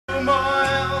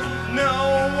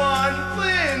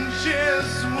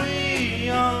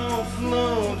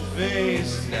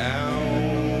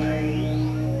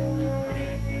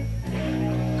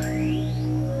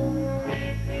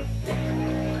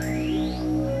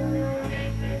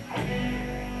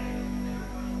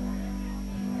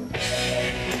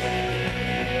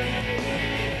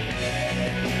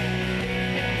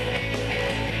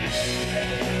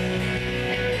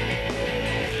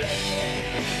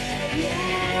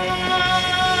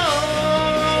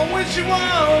she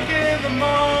woke in the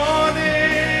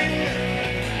morning,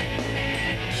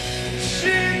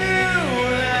 she knew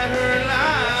that her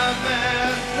life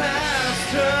had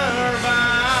passed her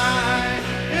by,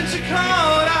 and she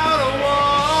called out a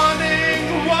warning,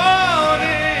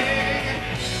 warning,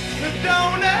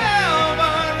 don't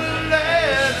ever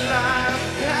let life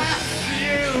pass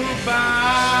you by.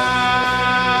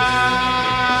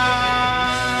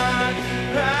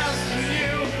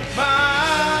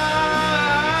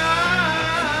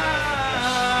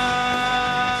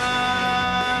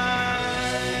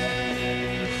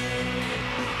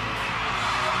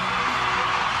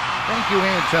 Thank you,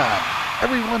 Anton.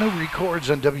 Everyone who records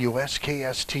on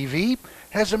WSKS TV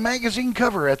has a magazine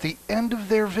cover at the end of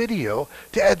their video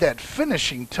to add that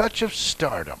finishing touch of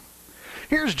stardom.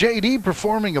 Here's JD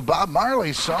performing a Bob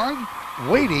Marley song,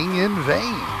 Waiting in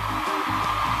Vain.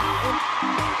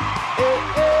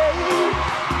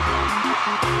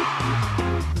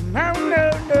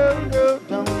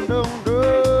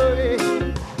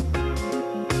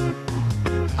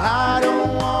 I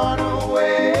don't want to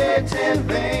wait in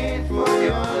vain for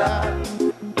your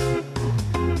love.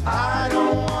 I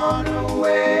don't want to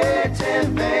wait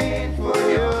in vain for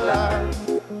your love.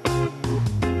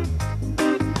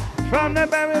 From the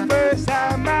very first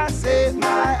time I set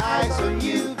my eyes on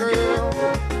you, girl,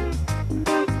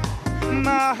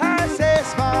 my heart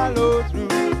says follow through.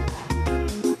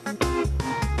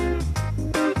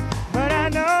 But I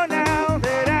know now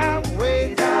that I'm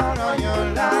way down on your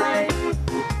line.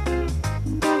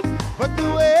 But the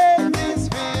way is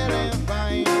feeling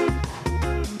fine.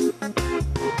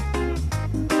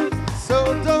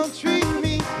 So don't treat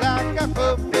me like a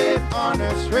puppet on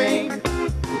a string,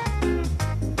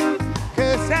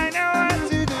 'cause I know how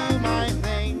to do my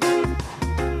thing.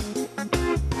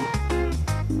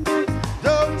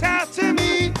 Don't talk to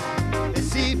me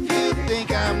as if you think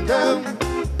I'm dumb.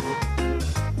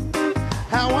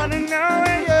 I wanna know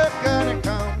when you're gonna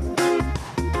come.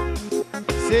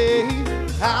 Say,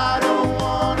 I don't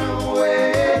wanna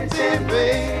wait in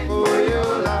vain for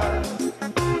your love.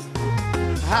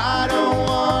 I don't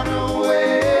wanna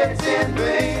wait in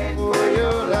vain for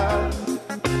your love.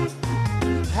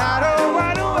 I don't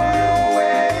wanna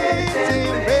wait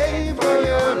in vain for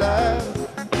your love.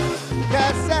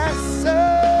 'Cause that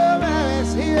summer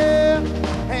is here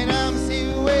and I'm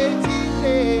still waiting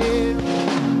there.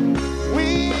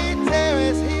 Winter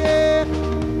is here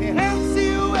and I'm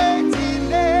still waiting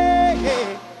there.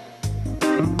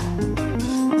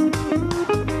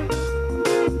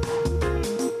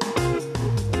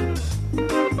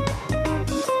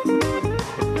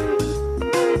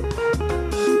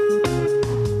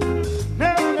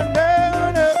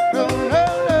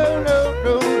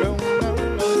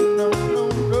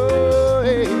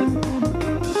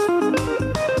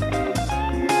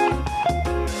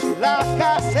 Like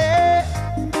I said,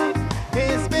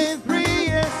 it's been 3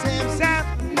 years since I'm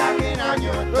knocking on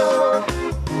your door,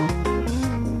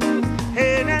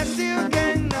 and I still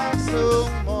can't knock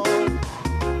some more.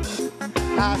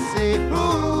 I say,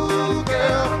 ooh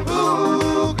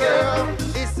girl,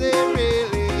 is it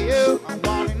really you? I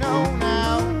wanna know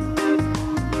now.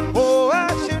 Oh, I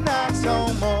should knock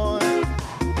some more.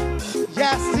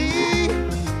 Yeah, see,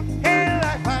 in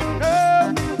life I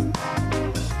know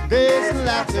there's a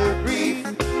lot to breathe,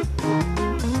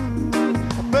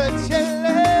 but your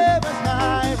love is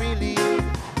my relief.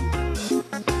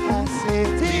 I say,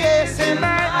 tears in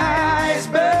my eyes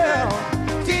burn,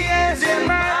 tears in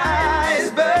my eyes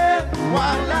burn,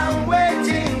 while I'm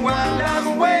waiting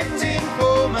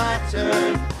for my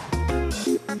turn.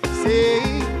 Say,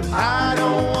 I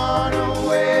don't wanna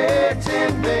wait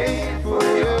in vain for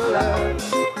your love.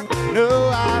 No,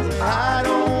 I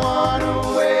don't wanna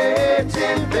wait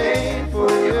in vain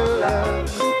for your love.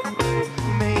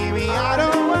 Maybe I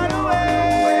don't wanna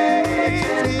wait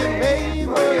in vain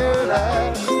for your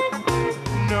love.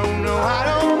 No, I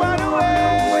don't wanna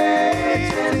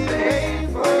wait in vain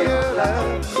for your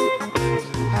love.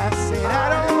 I said I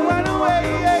don't wanna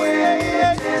wait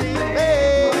in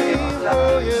vain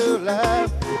for your love.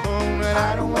 Oh, but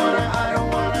I don't wanna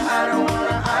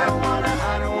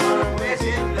wait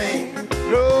in vain.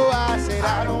 No, I said I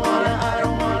don't wanna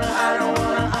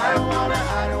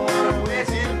wait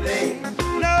in vain.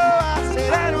 No, I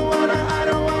said I don't wanna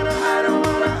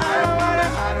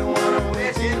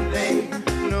wait in vain.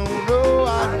 No, I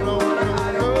don't wanna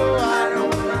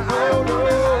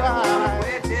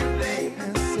wait in vain.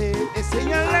 It's in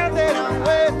your love that I'm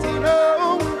waiting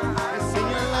on. It's in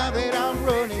your love that I'm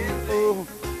running for.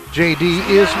 JD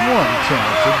is one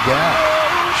talented guy.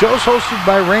 Shows hosted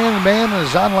by Ran the Man and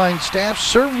his online staff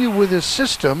serve you with his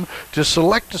system to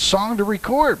select a song to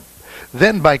record.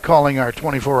 Then by calling our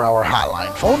 24-hour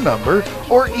hotline phone number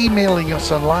or emailing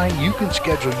us online, you can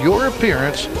schedule your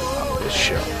appearance on this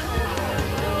show.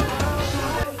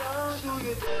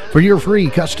 For your free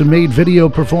custom-made video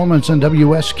performance on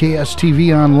WSKS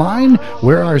TV Online,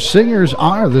 where our singers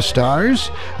are the stars,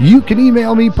 you can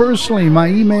email me personally. My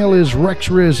email is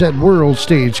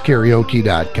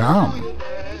rexriz@worldstagekaraoke.com.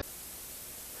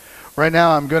 Right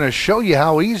now I'm going to show you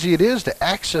how easy it is to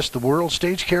access the World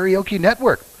Stage Karaoke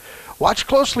Network. Watch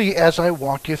closely as I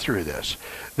walk you through this.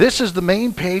 This is the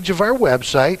main page of our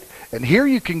website, and here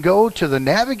you can go to the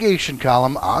navigation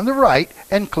column on the right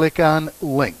and click on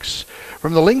Links.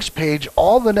 From the Links page,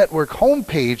 all the network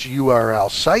homepage URL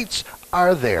sites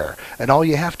are there, and all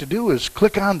you have to do is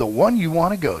click on the one you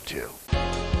want to go to.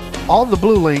 All the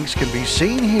blue links can be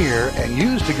seen here and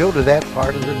used to go to that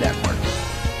part of the network.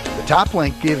 The top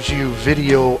link gives you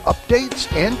video updates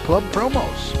and club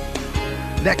promos.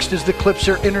 Next is the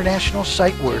Clipser International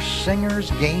site where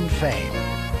singers gain fame.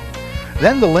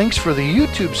 Then the links for the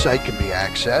YouTube site can be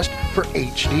accessed for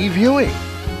HD viewing.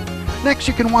 Next,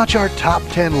 you can watch our top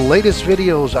 10 latest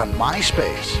videos on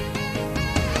MySpace.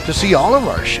 To see all of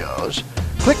our shows,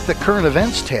 click the Current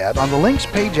Events tab on the links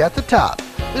page at the top.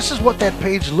 This is what that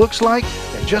page looks like,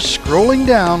 and just scrolling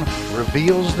down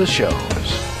reveals the shows.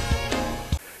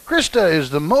 Krista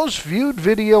is the most viewed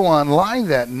video online.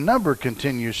 That number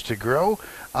continues to grow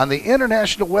on the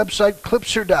international website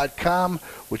Clipser.com,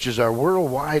 which is our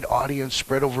worldwide audience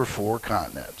spread over 4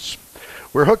 continents.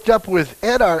 We're hooked up with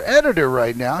Ed, our editor,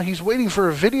 right now. He's waiting for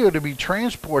a video to be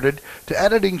transported to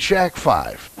Editing Shack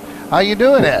 5. How you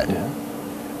doing, Ed?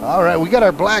 All right, we got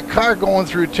our black car going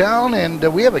through town, and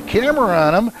we have a camera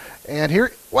on him. And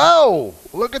here, whoa,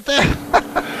 look at that.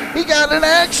 He got in an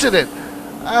accident.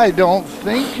 I don't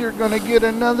think you're going to get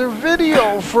another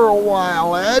video for a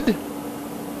while, Ed.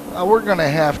 We're going to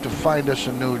have to find us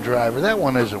a new driver. That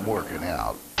one isn't working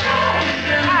out.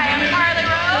 Hi, I'm Carly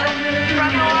Rose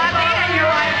from Milwaukee, and you're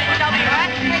watching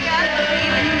WSKS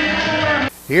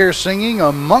TV. Here singing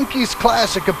a Monkees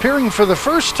classic, appearing for the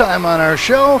first time on our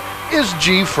show, is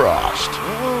G. Frost.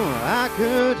 Oh, I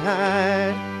could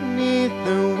hide beneath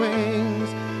the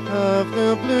wings of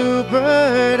the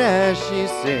bluebird as she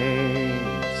sings.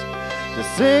 The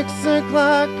 6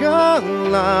 o'clock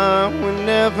alarm would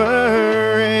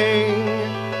never ring,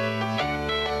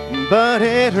 but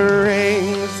it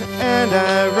rings and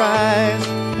I rise,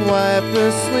 wipe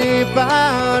the sleep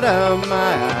out of my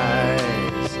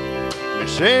eyes. My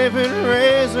shaven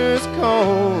razor's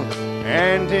cold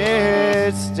and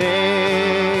it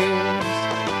stings.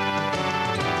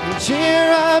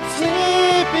 Cheer up,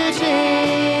 sleepy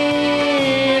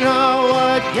Jean, oh,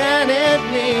 what can it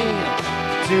mean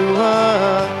to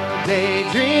a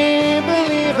daydream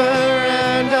believer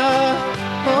and a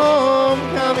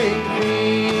homecoming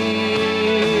queen?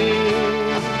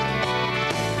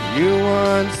 You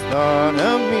once thought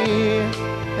of me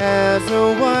as a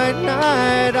white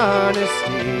knight on a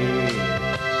steed,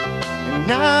 and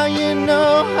now you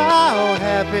know how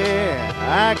happy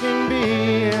I can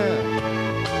be.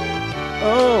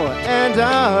 Oh, and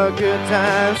our good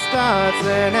time starts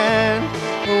and ends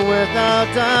without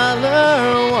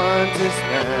 $1 to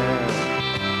spend.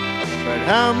 But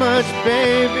how much,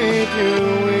 baby, do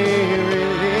we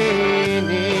really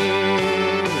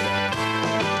need?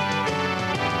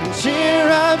 Cheer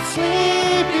up,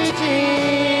 sleepy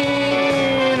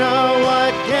Jean, oh,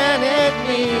 what can it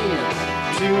mean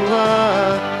to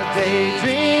a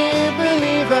daydream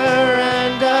believer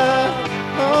and a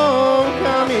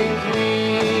homecoming queen?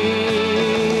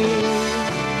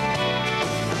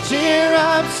 Cheer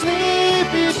up,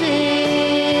 sleepy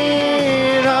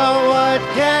Jean, oh, what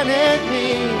can it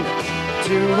mean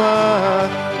to a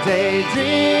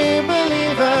daydream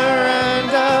believer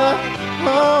and a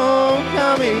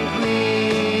homecoming queen?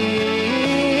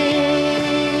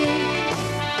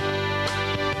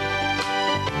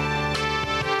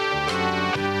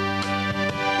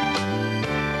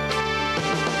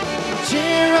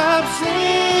 Cheer up,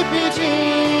 sleepy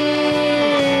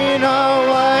Jean, oh,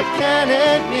 what can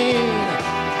it mean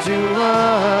to a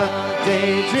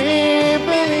daydream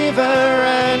believer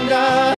and